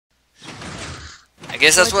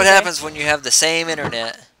guess that's what happens when you have the same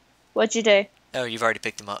internet. What'd you do? Oh, you've already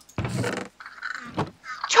picked them up.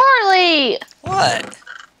 Charlie! What?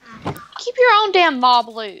 Keep your own damn mob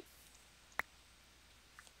loot.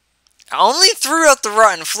 I only threw out the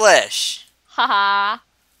rotten flesh. Haha.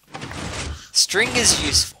 String is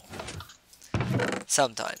useful.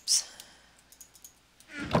 Sometimes.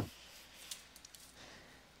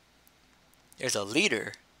 There's a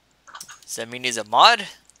leader. Does that mean he's a mod?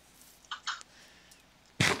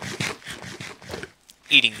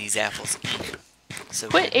 Eating these apples. So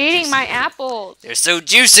Quit eating my apples. They're so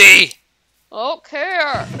juicy! Don't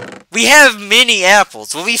care. We have many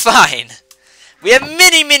apples. We'll be fine. We have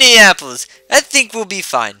many, many apples. I think we'll be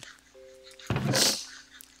fine.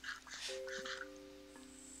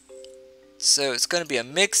 So it's going to be a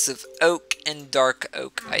mix of oak and dark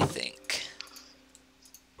oak, I think.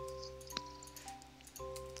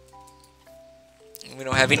 We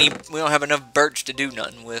don't have enough birch to do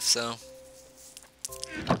nothing with, so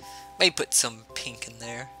may put some pink in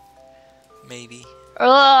there. Maybe.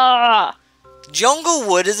 Ugh. Jungle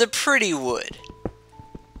wood is a pretty wood.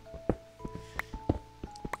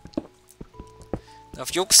 Now,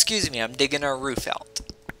 if you'll excuse me, I'm digging our roof out.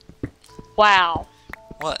 Wow.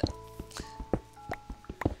 What?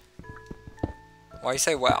 Why you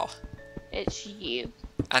say wow? It's you.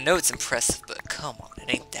 I know it's impressive, but come on,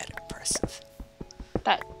 it ain't that impressive.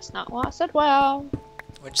 That's not why I said wow.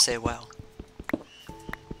 Why'd you say wow?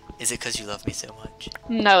 Is it because you love me so much?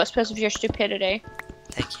 No, it's because of your stupidity.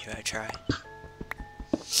 Thank you, I try.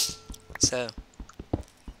 So,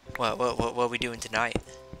 what are we doing tonight?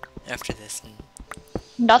 After this?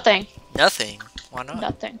 Nothing. Nothing? Why not?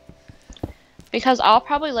 Nothing. Because I'll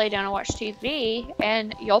probably lay down and watch TV,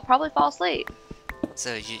 and you'll probably fall asleep.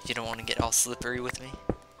 So, you don't want to get all slippery with me?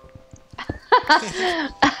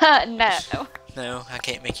 No. No, I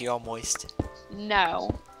can't make you all moist.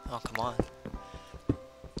 No. Oh, come on.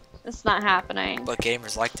 It's not happening. But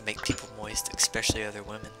gamers like to make people moist, especially other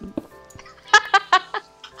women.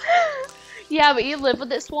 Yeah, but you live with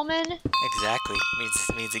this woman. Exactly.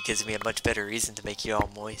 Means it gives me a much better reason to make you all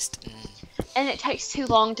moist. And it takes too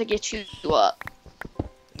long to get you up.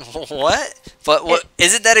 What? But what?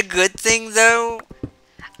 Isn't that a good thing, though?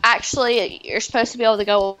 Actually, you're supposed to be able to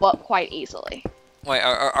go up quite easily. Wait,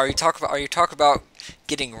 are you talking about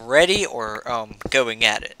getting ready or going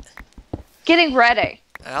at it? Getting ready.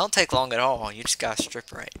 It don't take long at all. You just gotta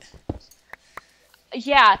strip right.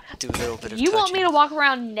 Yeah. Do a little bit of You want touching. me to walk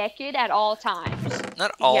around naked at all times?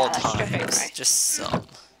 Not all Yeah, stripping, times, right. just some.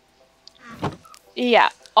 Yeah,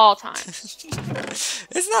 all times.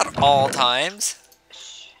 It's not all times.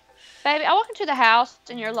 Baby, I walk into the house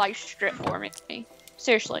and you're like, strip for me.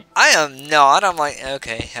 Seriously. I am not. I'm like,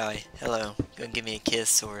 okay, hi, hello. You gonna give me a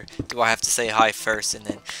kiss, or do I have to say hi first and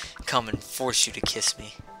then come and force you to kiss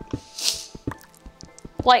me?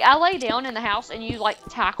 Like, I lay down in the house and you, like,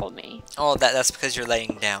 tackle me. Oh, that's because you're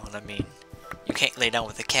laying down. I mean, you can't lay down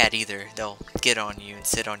with a cat either. They'll get on you and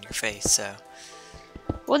sit on your face, so.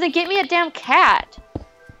 Well, then get me a damn cat.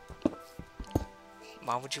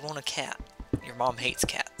 Why would you want a cat? Your mom hates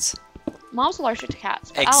cats. Mom's allergic to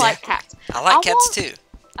cats, but Exactly. I like cats. I like cats too.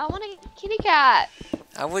 I want a kitty cat.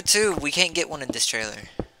 I would too. We can't get one in this trailer.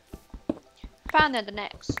 Fine, then the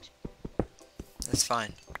next. That's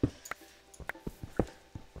fine.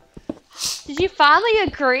 Did you finally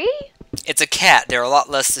agree? It's a cat. They're a lot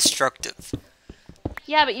less destructive.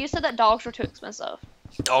 Yeah, but you said that dogs were too expensive.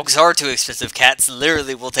 Dogs are too expensive. Cats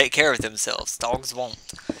literally will take care of themselves. Dogs won't.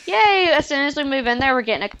 Yay, as soon as we move in there, we're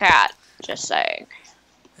getting a cat. Just saying.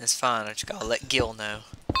 It's fine. I just gotta let Gil know.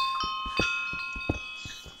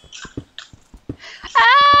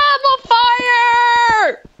 Ah, I'm on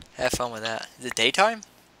fire! Have fun with that. Is it daytime?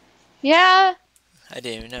 Yeah. I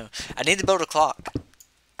didn't even know. I need to build a clock.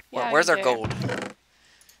 Yeah, Where's you our do. gold?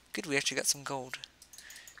 Good, we actually got some gold.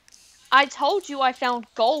 I told you I found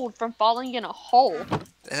gold from falling in a hole.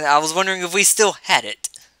 I was wondering if we still had it.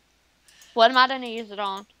 What am I gonna use it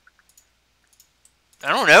on? I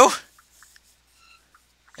don't know.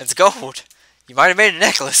 It's gold. You might have made a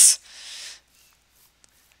necklace.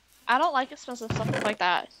 I don't like expensive stuff like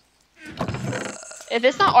that. If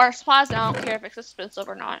it's not art supplies, then I don't care if it's expensive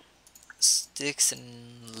or not. Sticks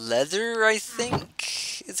and leather, I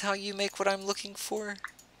think, is how you make what I'm looking for.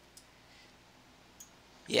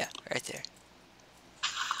 Yeah, right there.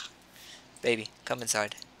 Baby, come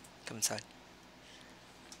inside. Come inside.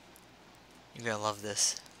 You're gonna love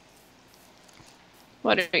this.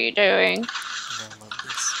 What are you doing? You're gonna love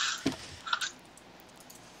this.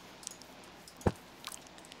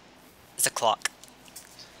 It's a clock.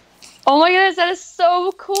 Oh my goodness, that is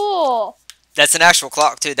so cool! That's an actual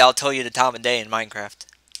clock too. That'll tell you the time of day in Minecraft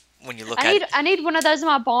when you look at it. I need one of those in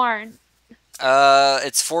my barn.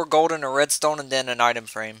 It's 4 golden, a redstone, and then an item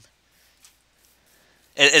frame.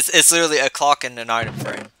 It's literally a clock and an item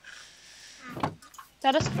frame.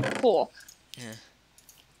 That is cool. Yeah.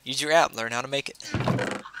 Use your app. Learn how to make it.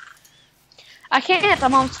 I can't.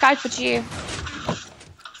 I'm on Skype with you.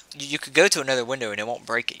 You could go to another window and it won't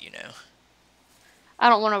break it, you know. I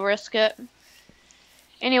don't want to risk it.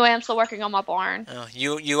 Anyway, I'm still working on my barn. Oh,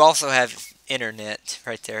 you also have internet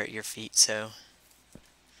right there at your feet, so.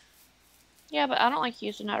 Yeah, but I don't like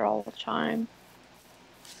using that all the time.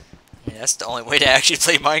 Yeah, that's the only way to actually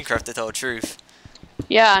play Minecraft, to tell the truth.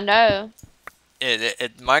 Yeah, I know.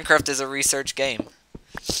 Minecraft is a research game.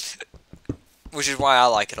 Which is why I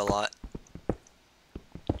like it a lot.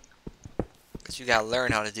 Because you gotta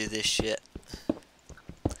learn how to do this shit.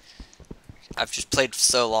 I've just played for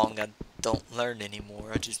so long, I don't learn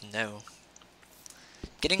anymore. I just know.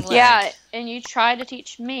 Getting lag. Yeah, and you try to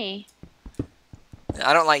teach me.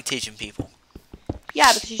 I don't like teaching people.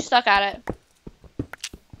 Yeah, because you suck at it.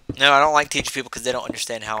 No, I don't like teaching people because they don't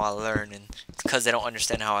understand how I learn. And because they don't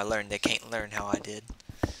understand how I learn, they can't learn how I did.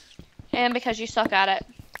 And because you suck at it.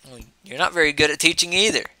 Well, you're not very good at teaching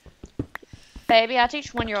either. Baby, I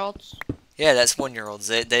teach 1-year-olds. Yeah, that's 1-year-olds.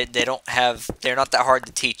 They don't have, they're not that hard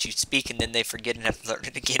to teach. You speak and then they forget and have to learn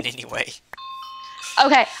it again anyway.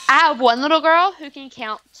 Okay, I have one little girl who can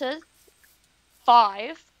count to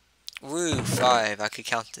 5. Woo, 5. I could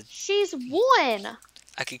count to. She's 1.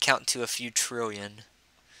 I could count to a few trillion.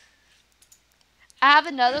 I have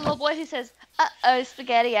another little boy who says, "Uh-oh,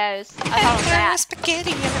 SpaghettiOs." I taught him that.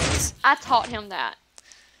 SpaghettiOs. I taught him that.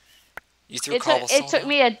 You threw cobblestone. It took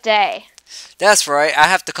me a day. That's right. I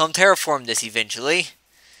have to come terraform this eventually.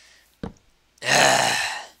 Why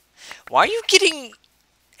are you getting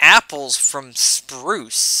apples from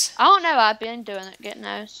spruce? I don't know. I've been doing it, getting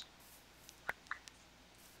those.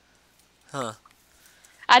 Huh.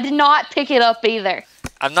 I did not pick it up either.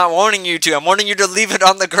 I'm not wanting you to. I'm wanting you to leave it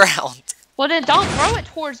on the ground. Well, then don't throw it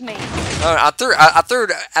towards me. Oh, I threw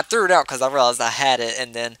it out because I realized I had it,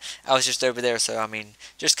 and then I was just over there. So I mean,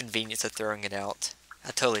 just convenience of throwing it out.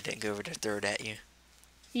 I totally didn't go over to throw it at you.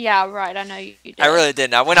 Yeah, right. I know you did. I really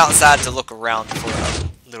didn't. I went outside to look around for a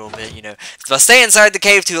little bit, you know. If I stay inside the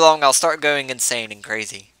cave too long, I'll start going insane and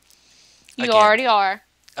crazy. You already are.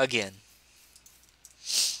 Again.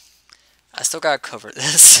 I still gotta cover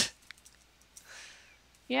this.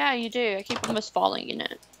 Yeah, you do. I keep almost falling in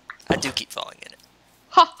it. I do keep falling in it.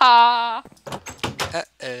 Ha ha!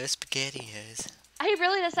 Uh-oh, SpaghettiOs. He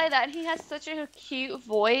really does say that, and he has such a cute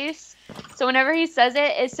voice. So whenever he says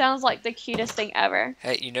it, it sounds like the cutest thing ever.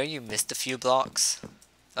 Hey, you know you missed a few blocks?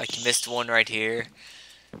 Like you missed one right here.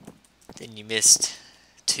 Then you missed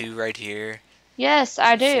 2 right here. Yes,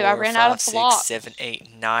 I do. 4, I ran 5, out of 6, blocks. 7,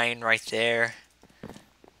 8, 9 right there.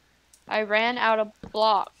 I ran out of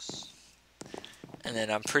blocks. And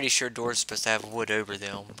then I'm pretty sure doors are supposed to have wood over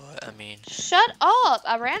them, but I mean... Shut up!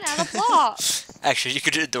 I ran out of blocks. Actually, you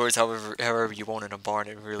could do the doors however you want in a barn.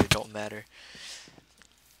 It really don't matter.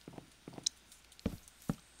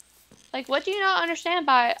 Like, what do you not understand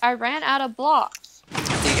by I ran out of blocks?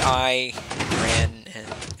 I ran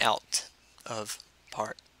out of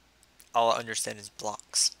part. All I understand is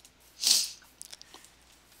blocks.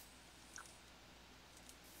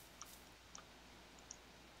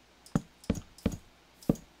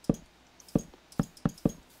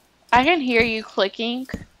 I can hear you clicking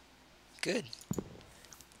Good.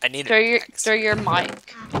 I need through your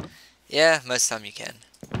mic. Yeah, most of the time you can.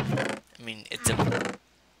 I mean,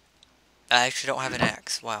 I actually don't have an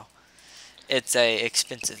axe. Wow. It's a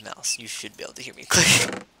expensive mouse. You should be able to hear me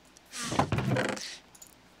click.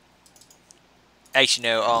 Actually,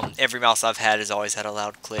 no. Every mouse I've had has always had a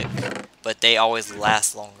loud click, but they always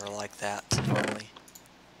last longer like that normally.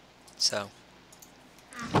 So,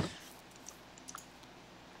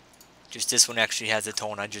 just this one actually has a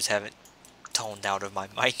tone. I just haven't toned out of my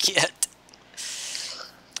mic yet.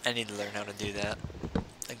 I need to learn how to do that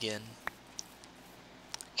again.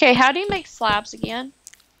 Okay, how do you make slabs again?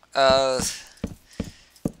 3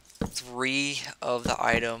 of the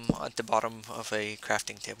item at the bottom of a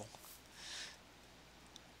crafting table.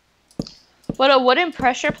 Would a wooden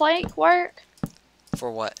pressure plate work?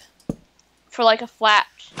 For what? For like a flat.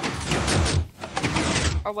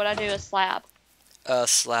 Or would I do a slab? A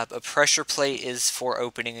slab. A pressure plate is for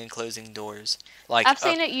opening and closing doors. Like I've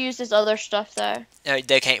seen it used as other stuff though.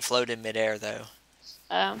 They can't float in midair though.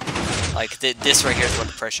 Like this right here is what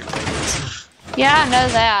the pressure plate is. Yeah, I know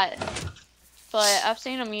that. But I've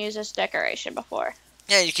seen them used as decoration before.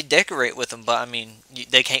 Yeah, you could decorate with them, but I mean,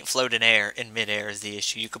 they can't float in midair is the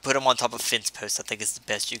issue. You could put them on top of fence posts. I think is the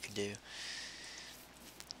best you can do.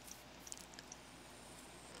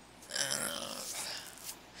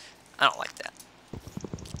 I don't like that.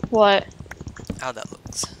 What? How that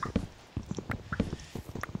looks.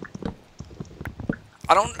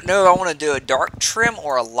 I don't know if I want to do a dark trim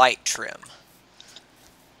or a light trim.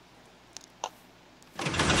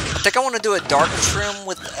 I think I want to do a dark trim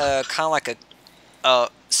with kind of like a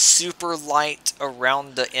super light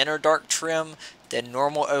around the inner dark trim, then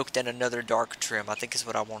normal oak, then another dark trim. I think is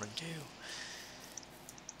what I want to do.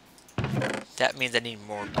 That means I need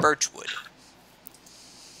more birch wood.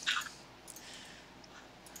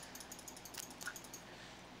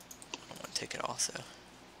 I want to take it also.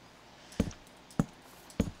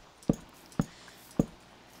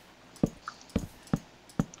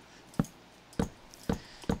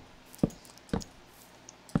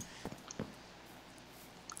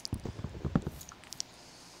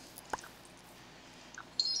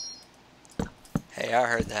 Hey, I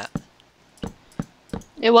heard that.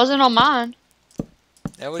 It wasn't on mine.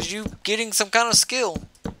 That was you getting some kind of skill.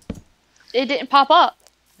 It didn't pop up.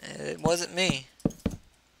 It wasn't me.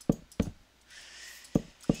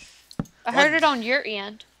 I heard it on your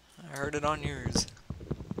end. I heard it on yours.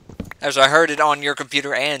 Actually, I heard it on your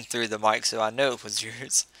computer and through the mic, so I know it was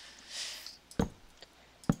yours.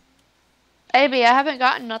 AB, I haven't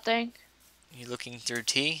gotten nothing. You looking through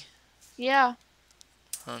T? Yeah.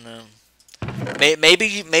 I don't know.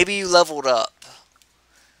 Maybe you leveled up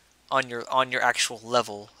on your actual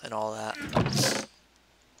level and all that.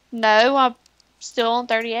 No, I'm still on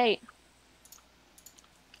 38.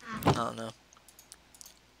 I don't know.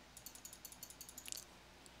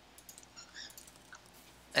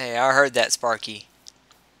 Hey, I heard that, Sparky.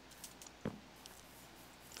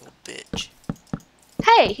 Little bitch.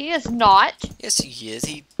 Hey, he is not. Yes, he is.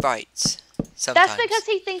 He bites. Sometimes. That's because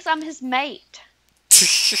he thinks I'm his mate.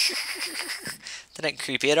 That ain't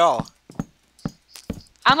creepy at all.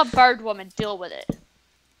 I'm a bird woman. Deal with it.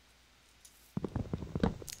 I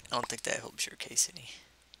don't think that helps your case any.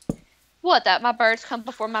 What, that my birds come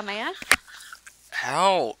before my man?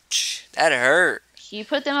 Ouch. That hurt. You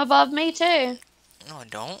put them above me, too. No, I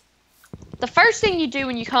don't. The first thing you do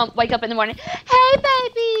when you wake up in the morning, hey,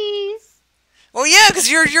 babies! Well, yeah, because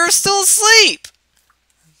you're still asleep.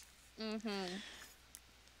 Mm-hmm.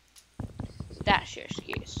 That's your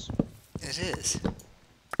excuse. It is.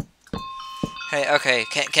 Hey, okay,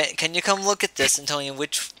 can you come look at this and tell me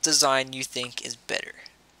which design you think is better?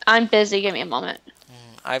 I'm busy. Give me a moment.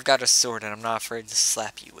 I've got a sword and I'm not afraid to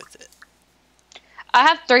slap you with it. I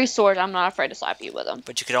have 3 swords. I'm not afraid to slap you with them.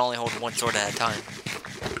 But you can only hold one sword at a time.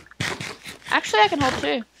 Actually, I can hold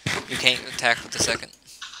 2. You can't attack with the second.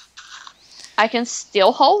 I can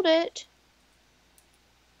still hold it.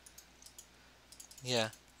 Yeah,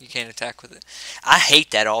 you can't attack with it. I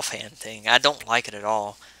hate that offhand thing. I don't like it at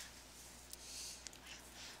all.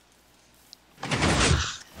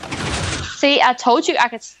 See, I told you I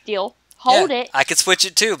could still hold it. I could switch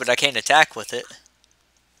it too, but I can't attack with it.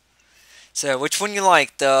 So, which one you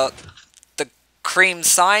like? The cream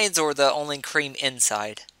sides or the only cream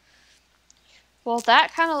inside? Well,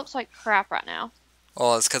 that kind of looks like crap right now.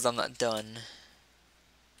 Well, it's because I'm not done.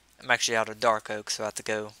 I'm actually out of dark oak, so I have to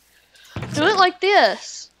go. Do it like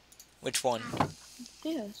this. Which one?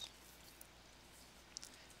 This.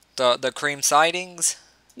 The cream sidings?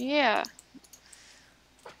 Yeah.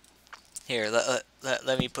 Here,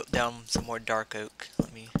 let me put down some more dark oak.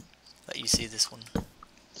 Let me let you see this one.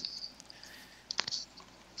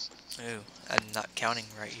 Ooh, I'm not counting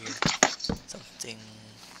right here. Something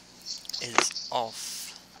is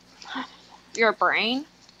off. Your brain?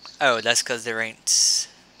 Oh, that's because there ain't...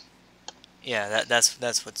 Yeah,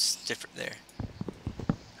 that's what's different there.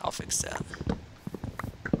 I'll fix that.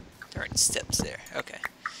 There aren't steps there. Okay.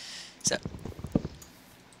 So...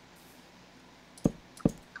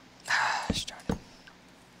 Started.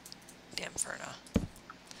 Damn Ferna.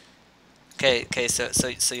 Okay,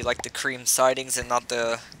 so you like the cream sidings and not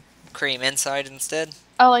the cream inside instead?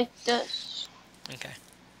 I like this. Okay.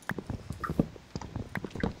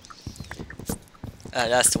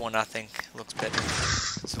 That's the one I think looks better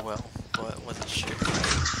as well, but wasn't sure.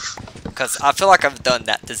 Because I feel like I've done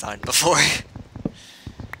that design before.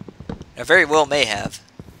 I very well may have.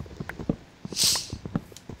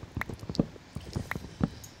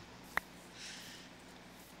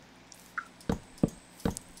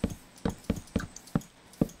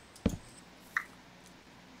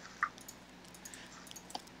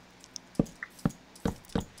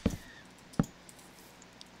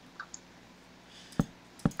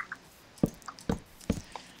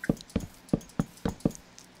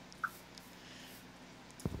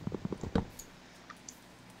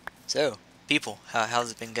 So, people,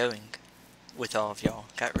 how's it been going with all of y'all?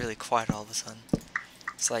 Got really quiet all of a sudden.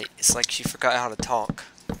 It's like she forgot how to talk.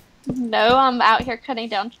 No, I'm out here cutting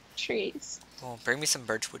down trees. Well, bring me some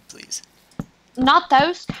birchwood, please. Not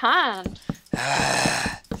those kind.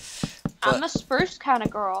 But, I'm a spruce kind of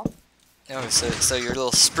girl. oh, so you're a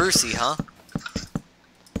little sprucey, huh?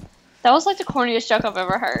 That was like the corniest joke I've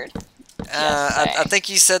ever heard. I think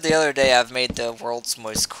you said the other day I've made the world's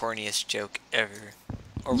most corniest joke ever.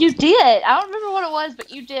 Or, You did. I don't remember what it was,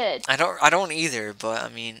 but you did. I don't either, but I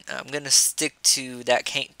mean, I'm gonna stick to that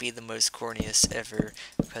can't be the most corniest ever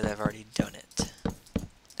because I've already done it.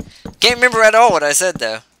 Can't remember at all what I said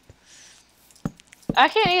though. I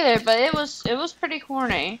can't either, but it was pretty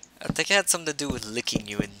corny. I think it had something to do with licking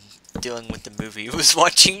you and dealing with the movie you was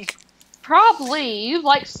watching. Probably. You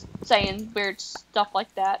like saying weird stuff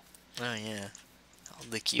like that. Oh yeah, I'll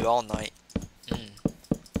lick you all night.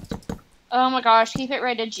 Oh my gosh, keep it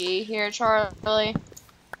rated G here, Charlie.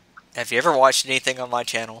 Have you ever watched anything on my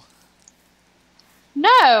channel?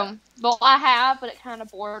 No. Well, I have, but it kind of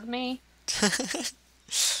bored me.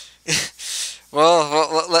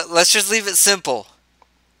 well, let's just leave it simple.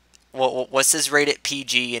 What's this rated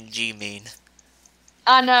PG and G mean?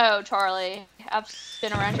 I know, Charlie. I've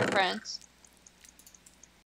been around your friends.